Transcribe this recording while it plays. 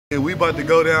we about to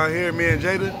go down here, me and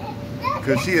Jada,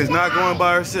 because she is not going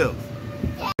by herself.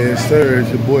 Yes, sir. It's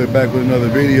your boy back with another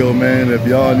video, man. If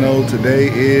y'all know, today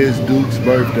is Duke's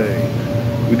birthday.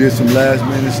 We did some last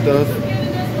minute stuff.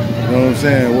 You know what I'm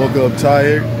saying? Woke up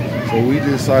tired. So we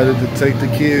decided to take the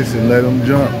kids and let them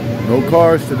jump. No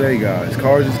cars today, guys.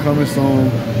 Cars is coming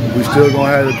soon. We still gonna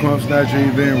have the Crump Snatcher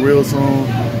event real soon.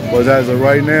 But as of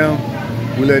right now,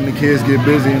 we letting the kids get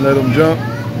busy and let them jump.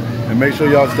 And make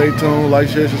sure y'all stay tuned, like,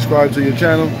 share, subscribe to your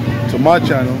channel, to my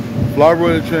channel,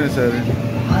 Florida the Trendsetter,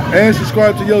 and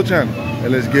subscribe to your channel.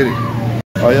 And let's get it.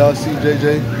 All right, y'all see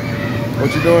JJ?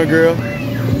 What you doing, girl?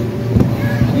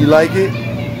 You like it?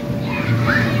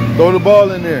 Throw the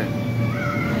ball in there.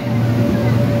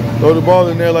 Throw the ball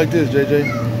in there like this, JJ.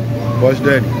 Watch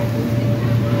daddy.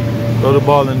 Throw the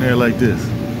ball in there like this.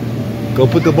 Go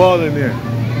put the ball in there.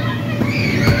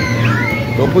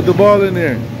 Go put the ball in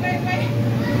there.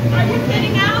 Are you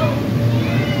getting out?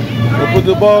 Go put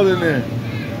the ball in there.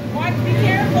 Watch, be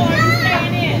careful. Are you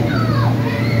staying in?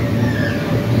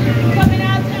 Coming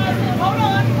out, Johnson. Hold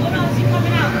on. She's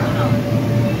coming out.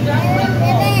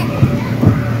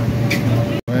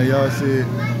 Man, y'all see it.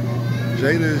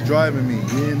 Jada is driving me.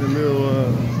 He in the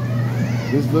little,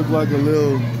 this look like a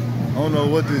little, I don't know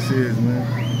what this is, man.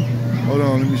 Hold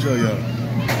on, let me show y'all.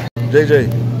 JJ,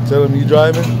 tell him you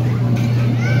driving?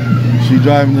 She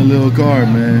driving the little car,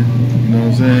 man. You know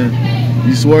what I'm saying?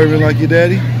 You swerving like your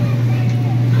daddy?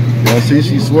 Y'all see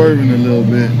she's swerving a little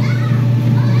bit.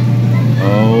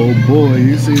 Oh boy,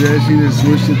 you see that? She just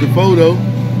switched it to photo.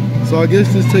 So I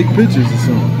guess just take pictures or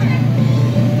something.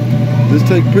 Just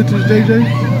take pictures, JJ?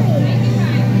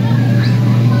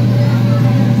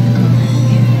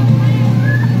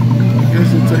 I guess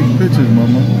you take pictures,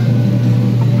 mama.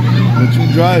 But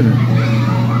you driving.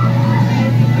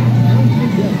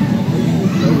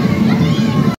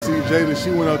 Jada, she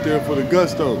went out there for the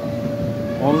gusto.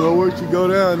 I don't know where she go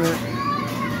down there.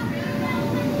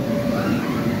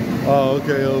 Oh,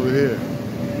 okay, over here.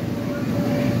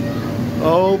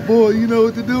 Oh boy, you know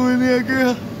what to do in there,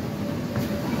 girl?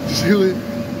 She went,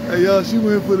 hey y'all, she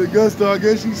went for the gusto. I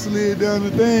guess she slid down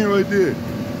the thing right there.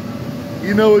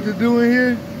 You know what to do in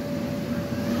here?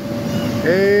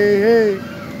 Hey.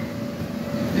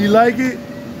 You like it?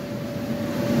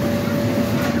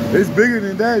 It's bigger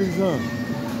than daddy's, huh?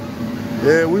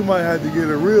 Yeah, we might have to get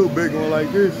a real big one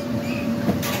like this.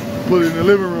 Put it in the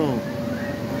living room.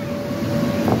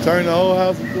 Turn the whole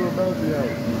house into a bouncy house.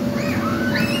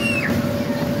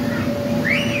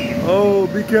 Oh,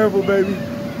 be careful, baby.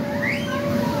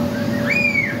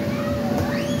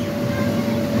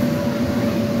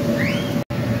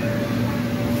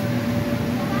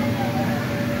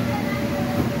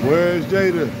 Where's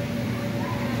Jada?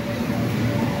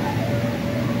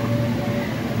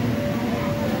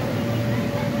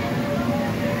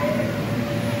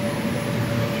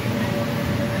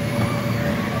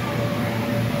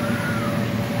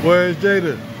 Where's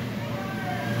Jada?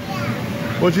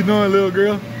 What you doing, little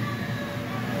girl?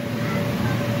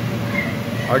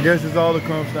 I guess it's all the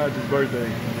Crump Snatcher's birthday.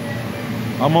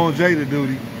 I'm on Jada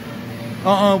duty.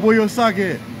 Where your sock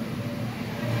at?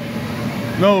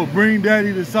 No, bring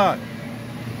daddy the sock.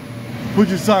 Put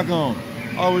your sock on.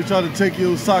 I always try to take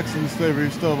your socks and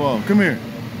stuff off. Come here.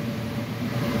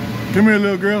 Come here,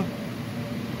 little girl.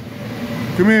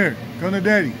 Come here. Come to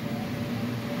daddy.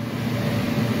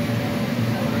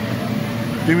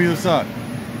 Give me your sock.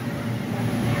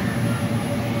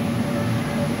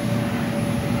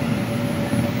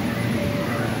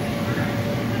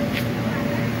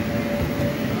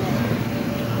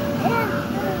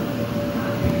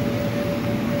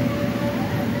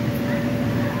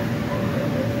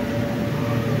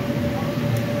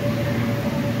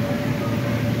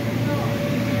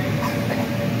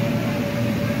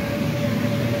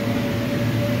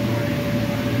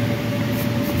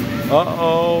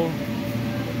 Uh-oh.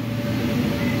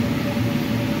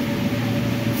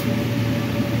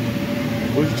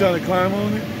 Was you trying to climb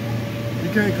on it? You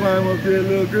can't climb up there,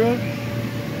 little girl.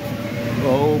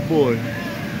 Oh boy.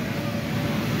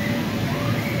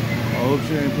 I hope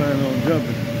she ain't planning on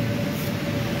jumping.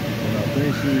 But I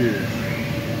think she is.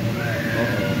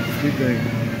 Uh-oh. She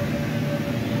thinking.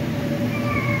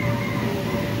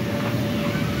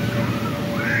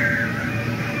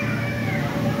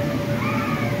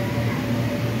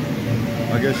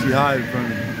 I guess she hiding from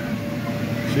me.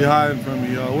 She hiding from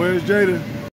me, y'all. Where's Jada?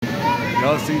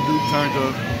 Y'all see Duke turned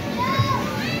up.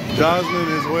 Jocelyn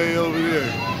is way over there.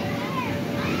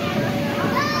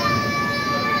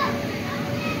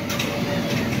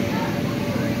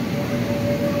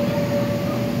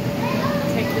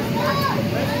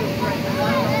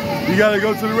 You gotta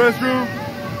go to the restroom?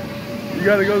 You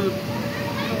gotta go to...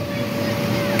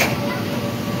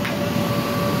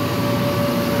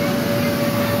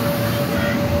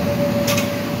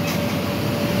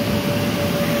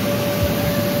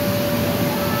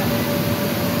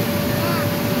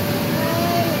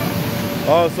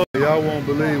 Also, y'all won't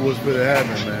believe what's gonna happen,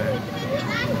 man.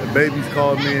 The babies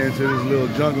called me into this little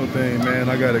jungle thing, man.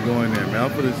 I gotta go in there, man.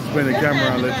 I'm gonna spin the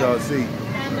camera and let y'all see.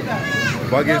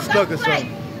 If I get stuck or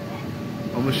something,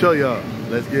 I'm gonna show y'all.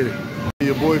 Let's get it.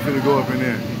 Your boy finna go up in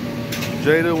there.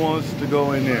 Jada wants to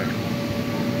go in there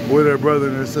with her brother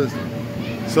and her sister.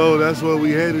 So that's where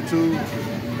we headed to,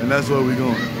 and that's where we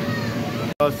going.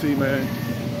 Y'all see, man,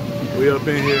 we up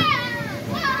in here.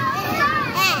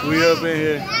 We up in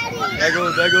here.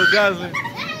 There goes Jocelyn.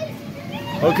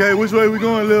 Okay, which way we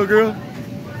going, little girl?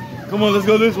 Come on, let's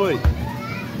go this way.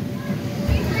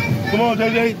 Come on,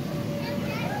 JJ.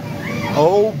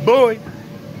 Oh boy.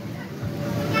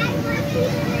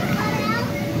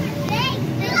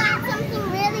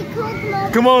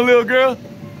 Come on, little girl.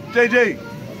 JJ.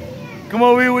 Come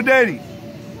over here with daddy.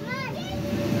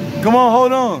 Come on,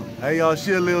 hold on. Hey, y'all,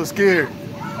 she a little scared.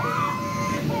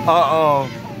 Uh-oh.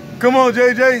 Come on,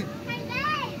 JJ.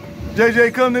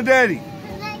 JJ, come to daddy.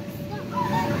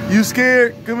 You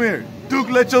scared? Come here. Duke,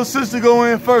 let your sister go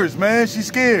in first, man. She's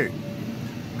scared.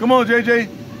 Come on, JJ.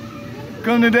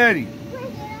 Come to daddy.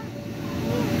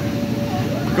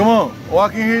 Come on.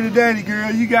 Walk in here to daddy,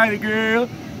 girl. You got it, girl.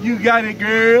 You got it,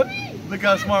 girl. Look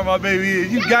how smart my baby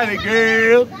is. You got it,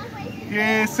 girl.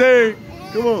 Yes, sir.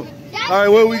 Come on. All right,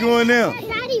 where are we going now?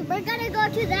 Daddy, we're going to go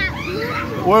to that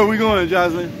blue. Where are we going,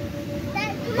 Jocelyn?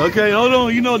 Okay, hold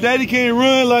on. You know daddy can't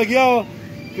run like y'all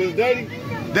because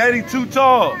daddy too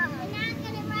tall. We're not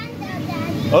going to run though,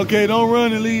 Daddy. Okay, don't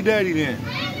run and leave daddy then.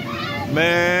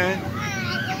 Man.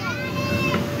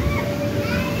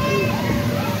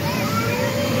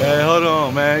 Hey, hold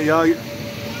on, man. Y'all.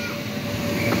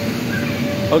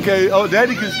 Okay, oh,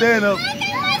 daddy can stand up.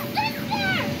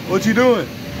 What you doing?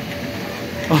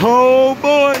 Oh,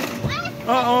 boy.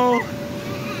 Uh-oh.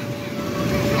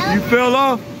 You fell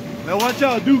off? Now watch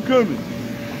out, Duke coming.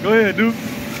 Go ahead, Duke.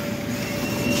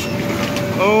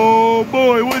 Oh,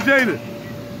 boy, where's Jada?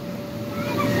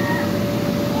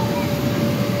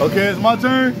 Okay, it's my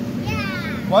turn?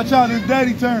 Yeah. Watch out, it's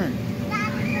daddy's turn.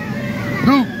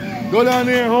 Duke, go down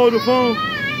there and hold the phone.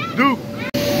 Duke.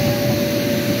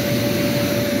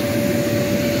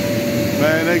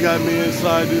 Man, they got me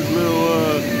inside this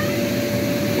little,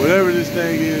 whatever this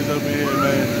thing is up in here,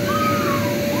 man.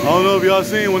 I don't know if y'all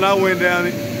seen when I went down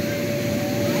it.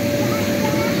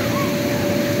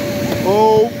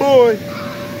 Oh boy.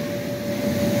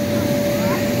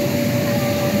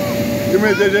 Come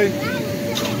here, JJ.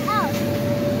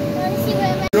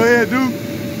 Go ahead, Duke.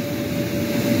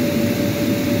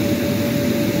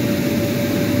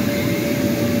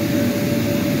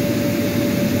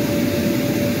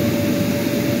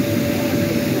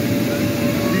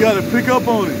 You gotta pick up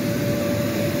on it.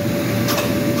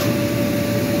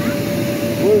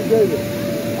 Where's JJ?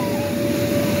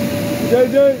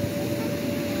 JJ?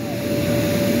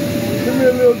 Come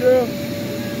here, little girl.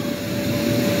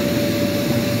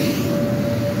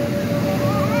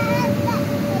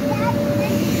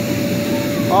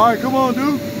 All right, come on,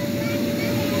 Duke.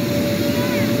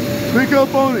 Pick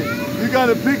up on it. You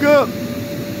gotta pick up.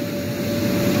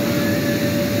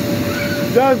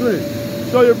 Jocelyn,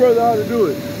 show your brother how to do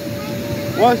it.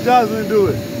 Watch Jocelyn do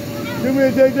it. Come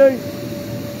here, JJ.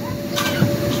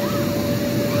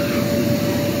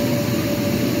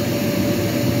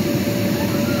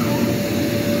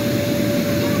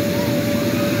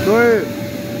 Go ahead.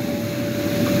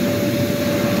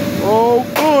 Oh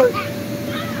boy.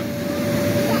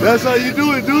 That's how you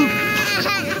do it, dude. That's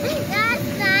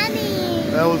funny.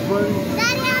 That was funny.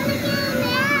 Daddy, how did you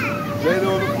do Laid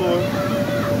on the floor.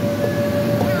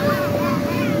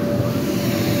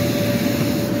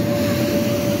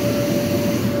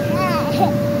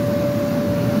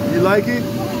 You like it?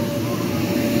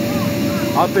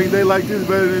 I think they like this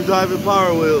better than driving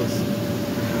Power Wheels.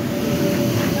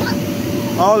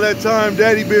 All that time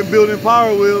daddy been building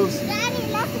Power Wheels.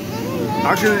 Daddy, let's get in there.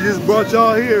 I could have just brought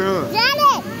y'all here, huh? Daddy!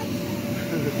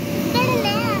 Get in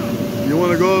there. You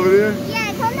want to go over there?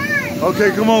 Yeah, come on.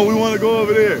 Okay, come on. We want to go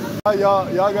over there.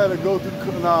 Y'all got to go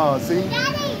through. Nah, see?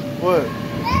 Daddy! What?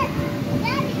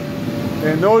 Daddy!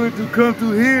 In order to come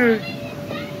through here,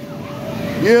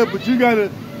 yeah, but you gotta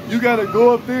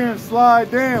go up there and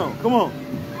slide down. Come on.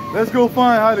 Let's go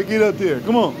find how to get up there.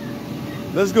 Come on.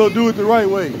 Let's go do it the right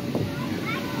way.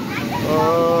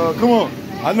 Come on.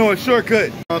 I know a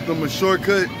shortcut. I want them a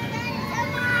shortcut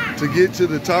to get to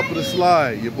the top of the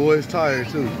slide. Your boy's tired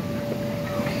too.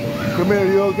 Come here,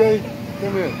 you okay?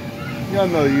 Come here. Y'all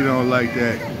know you don't like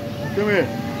that. Come here.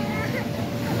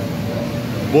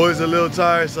 Boy's a little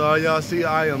tired, so all y'all see,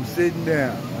 I am sitting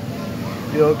down.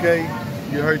 You okay?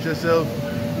 You hurt yourself?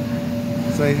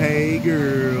 Say, hey,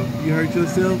 girl. You hurt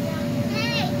yourself?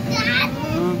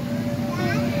 Huh?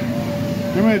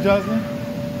 Come here, Jocelyn.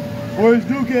 Where's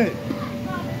Duke at?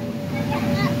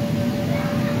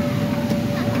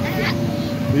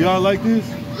 Do y'all like this?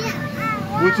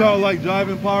 What y'all like,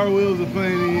 driving Power Wheels or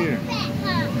playing in here? I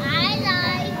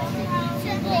like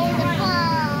to play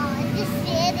the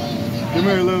city. Come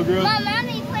here, little girl. My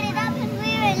mommy put it up and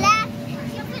we were laughing.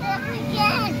 She put it up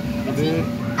again. You did?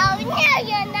 Oh, no,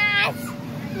 you're not.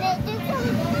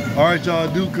 All right,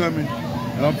 y'all, Duke coming.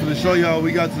 And I'm gonna show y'all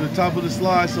we got to the top of the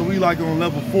slide, so we like on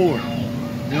level 4. You know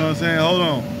what I'm saying? Hold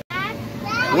on.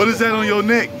 What is that on your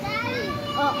neck?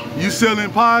 You selling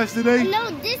pies today?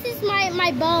 No, this is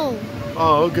my bowl.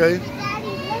 Oh, okay. Daddy,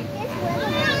 look this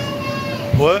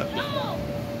way. What?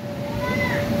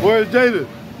 Where's Jada?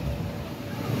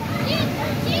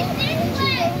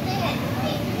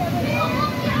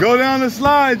 Go down the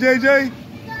slide, JJ.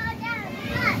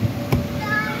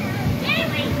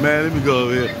 Man, let me go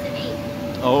over here.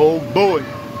 Oh boy.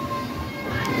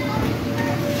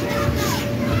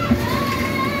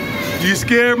 You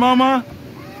scared, mama?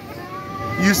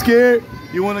 You scared?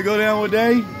 You want to go down with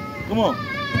Daddy? Come on.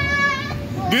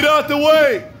 Get out the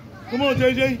way. Come on,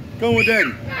 JJ. Come with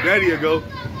Daddy. Daddy will go.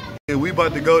 And we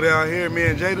about to go down here, me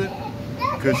and Jada,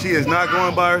 because she is not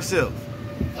going by herself.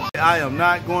 I am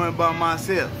not going by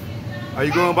myself. Are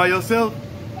you going by yourself?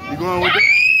 You going with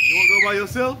You want to go by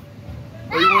yourself?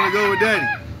 Or you want to go with Daddy?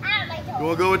 You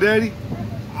want to go with Daddy?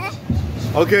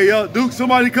 Okay, y'all. Duke,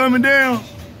 somebody coming down.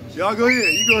 Y'all go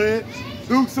ahead. You go ahead.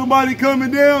 Duke, somebody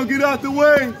coming down. Get out the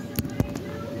way.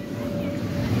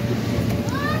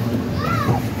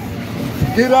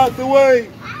 Get out the way.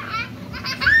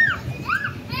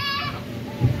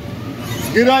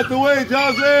 Get out the way,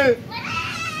 Jocelyn.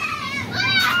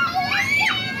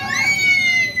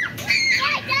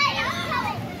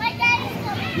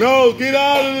 No, get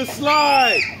out of the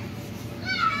slide.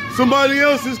 Somebody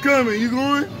else is coming. You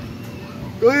going?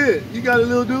 Go ahead. You got a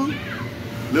little dude?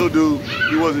 Little dude,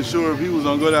 he wasn't sure if he was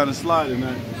gonna go down the slide or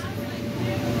not.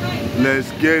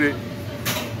 Let's get it.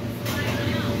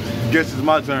 Guess it's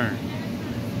my turn.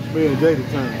 Me and Jay's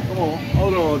turn. Come on,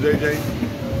 hold on, JJ.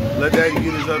 Let Daddy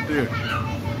get us up there.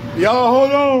 Y'all,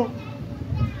 hold on.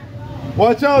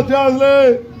 Watch out,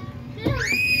 Jocelyn.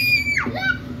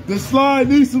 The slide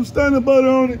needs some stunner butter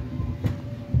on it.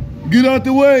 Get out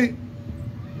the way.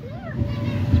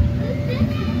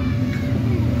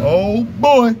 Oh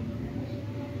boy.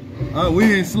 We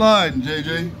ain't sliding,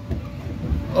 JJ.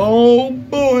 Oh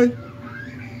boy.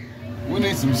 We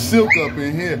need some silk up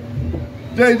in here.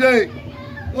 JJ.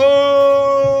 Oh.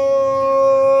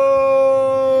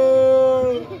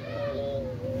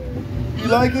 You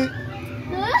like it?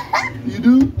 You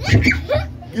do?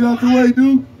 Get out the way,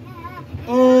 dude.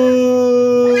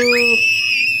 Oh.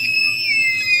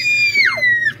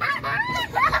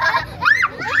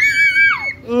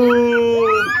 Oh.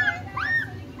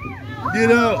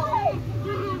 Get out.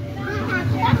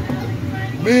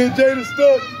 Me and Jada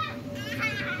stuck.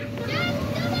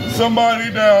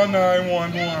 Somebody dial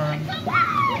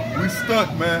 911. We stuck,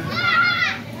 man.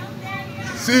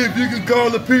 See if you can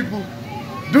call the people.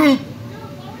 Duke,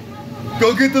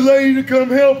 go get the lady to come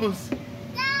help us.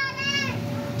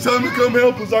 Tell them to come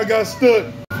help us. I got stuck.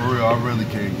 For real, I really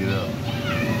can't get up.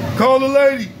 Call the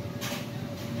lady.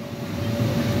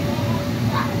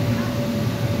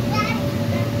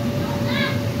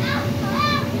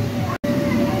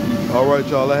 All right,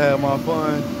 y'all, I had my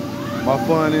fun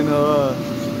in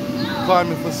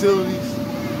climbing facilities.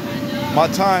 My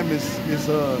time is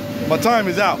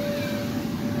out,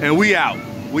 and we out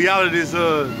of this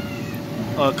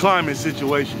climbing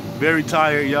situation. Very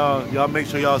tired, y'all. Y'all make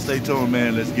sure y'all stay tuned,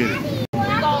 man. Let's get it. Go.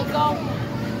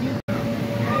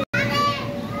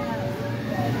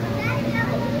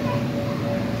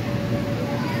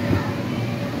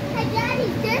 Hey, Daddy,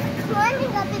 there's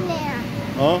climbing up in there.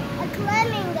 Huh? A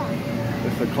climbing up.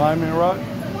 It's a climbing rock.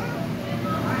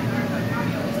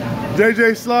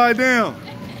 JJ, slide down.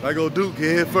 I go Duke,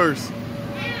 head first.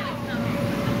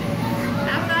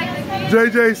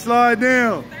 JJ, slide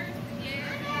down.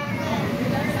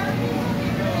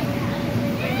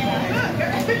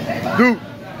 Duke,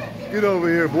 get over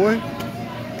here, boy.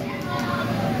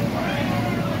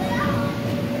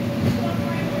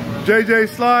 JJ,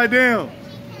 slide down.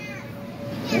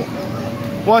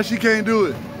 Why she can't do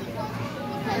it?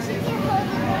 Because you can hold it.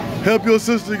 Help your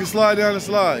sister can slide down the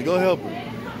slide. Go help her.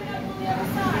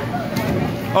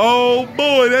 Oh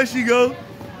boy, there she go.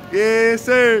 Yes,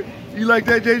 sir. You like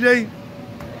that, JJ?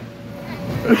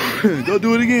 Go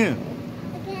do it again.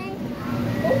 Okay.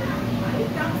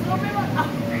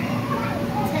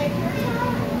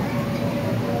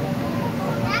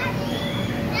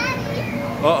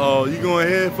 Daddy. Uh-oh, you going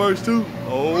head first too?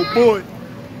 Oh boy.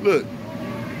 Look.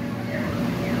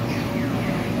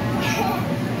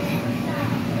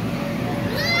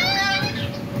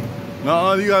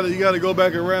 No, you gotta go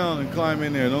back around and climb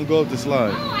in there. Don't go up the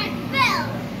slide. Oh, I fell.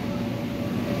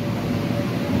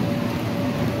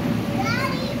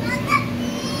 Daddy, look at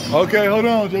me. Okay, hold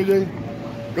on, JJ.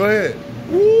 Go ahead.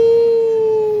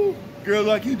 Woo! Girl,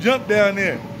 like you jumped down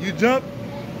there. You jumped?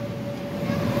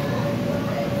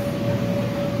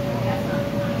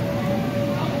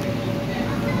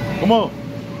 Come on.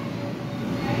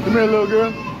 Come here, little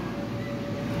girl.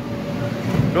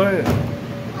 Go ahead.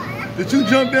 Did you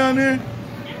jump down there?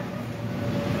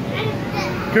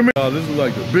 Come here. Oh, this is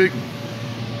like the big one.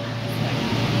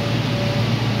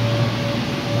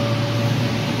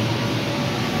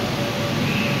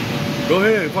 Go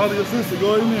ahead, follow your sister.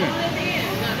 Go in there.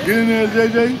 Get in there,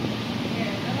 JJ.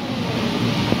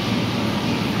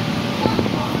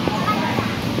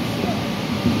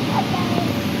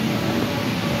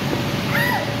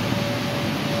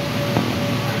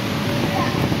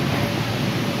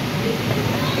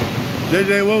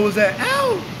 JJ, what was that?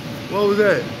 Ow! What was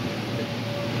that?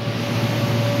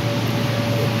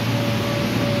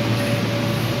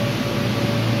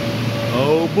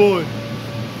 Oh boy.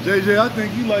 JJ, I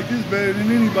think you like this better than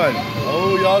anybody.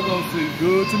 Oh, y'all gonna see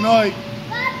good tonight.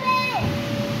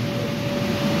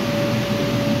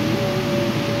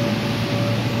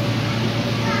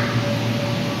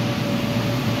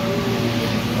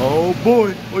 Oh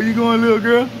boy, where you going, little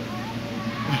girl?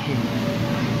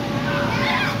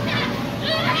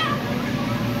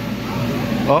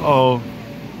 Uh-oh.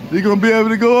 You gonna be able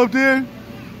to go up there?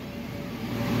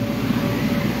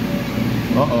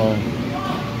 Uh-oh.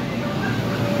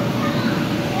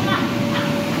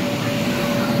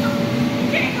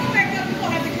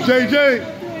 JJ,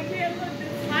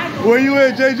 where you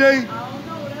at, JJ?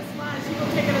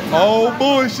 Oh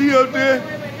boy, she up there.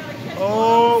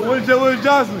 Oh, where's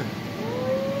Jocelyn?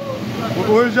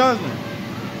 Where's Jocelyn?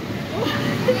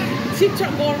 She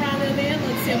trying to go around there and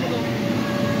look, see if we're going.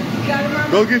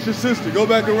 Go get your sister. Go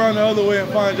back around the other way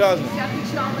and find Jocelyn.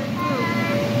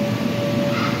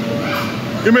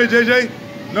 Come here, JJ.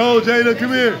 No, Jada,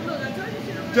 come here.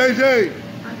 JJ.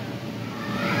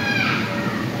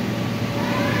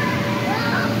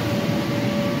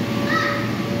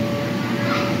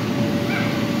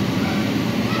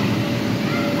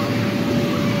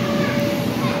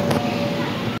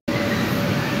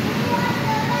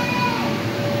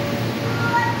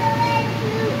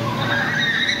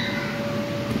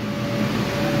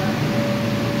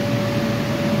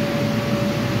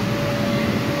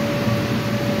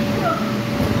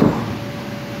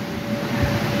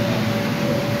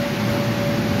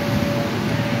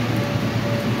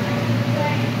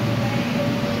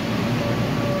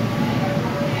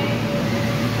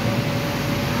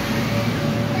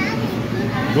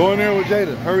 Go in there with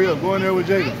Jada. Hurry up. Go in there with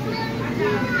Jada.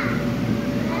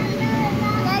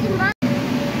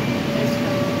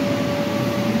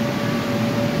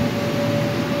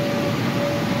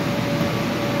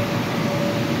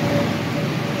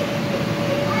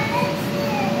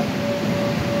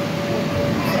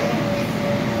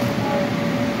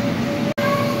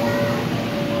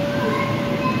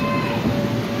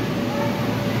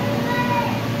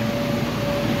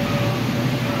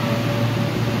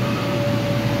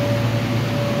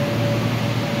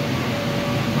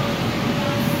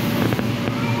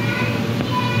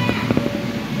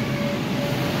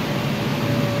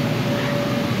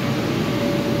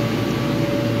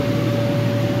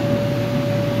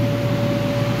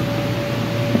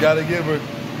 Gotta give her,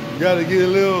 gotta get a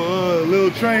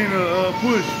little trainer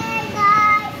push.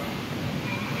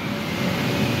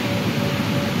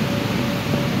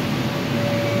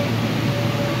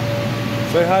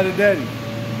 Say hi to Daddy.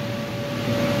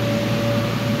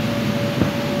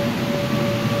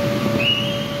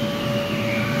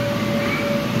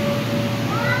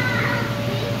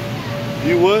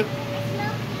 You what?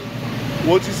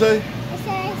 What'd you say? I said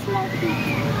I smell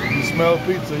pizza. You smell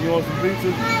pizza. You want some pizza?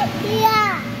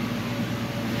 Yeah.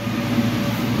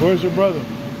 Where's your brother?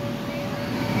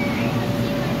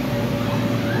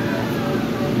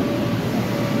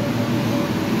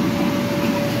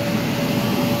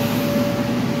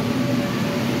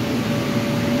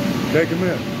 Okay, come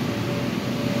here.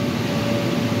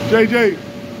 JJ.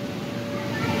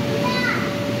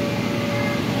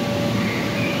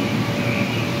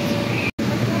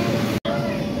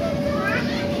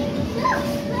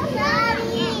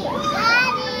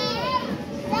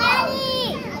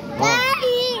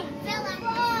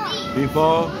 He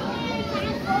fall?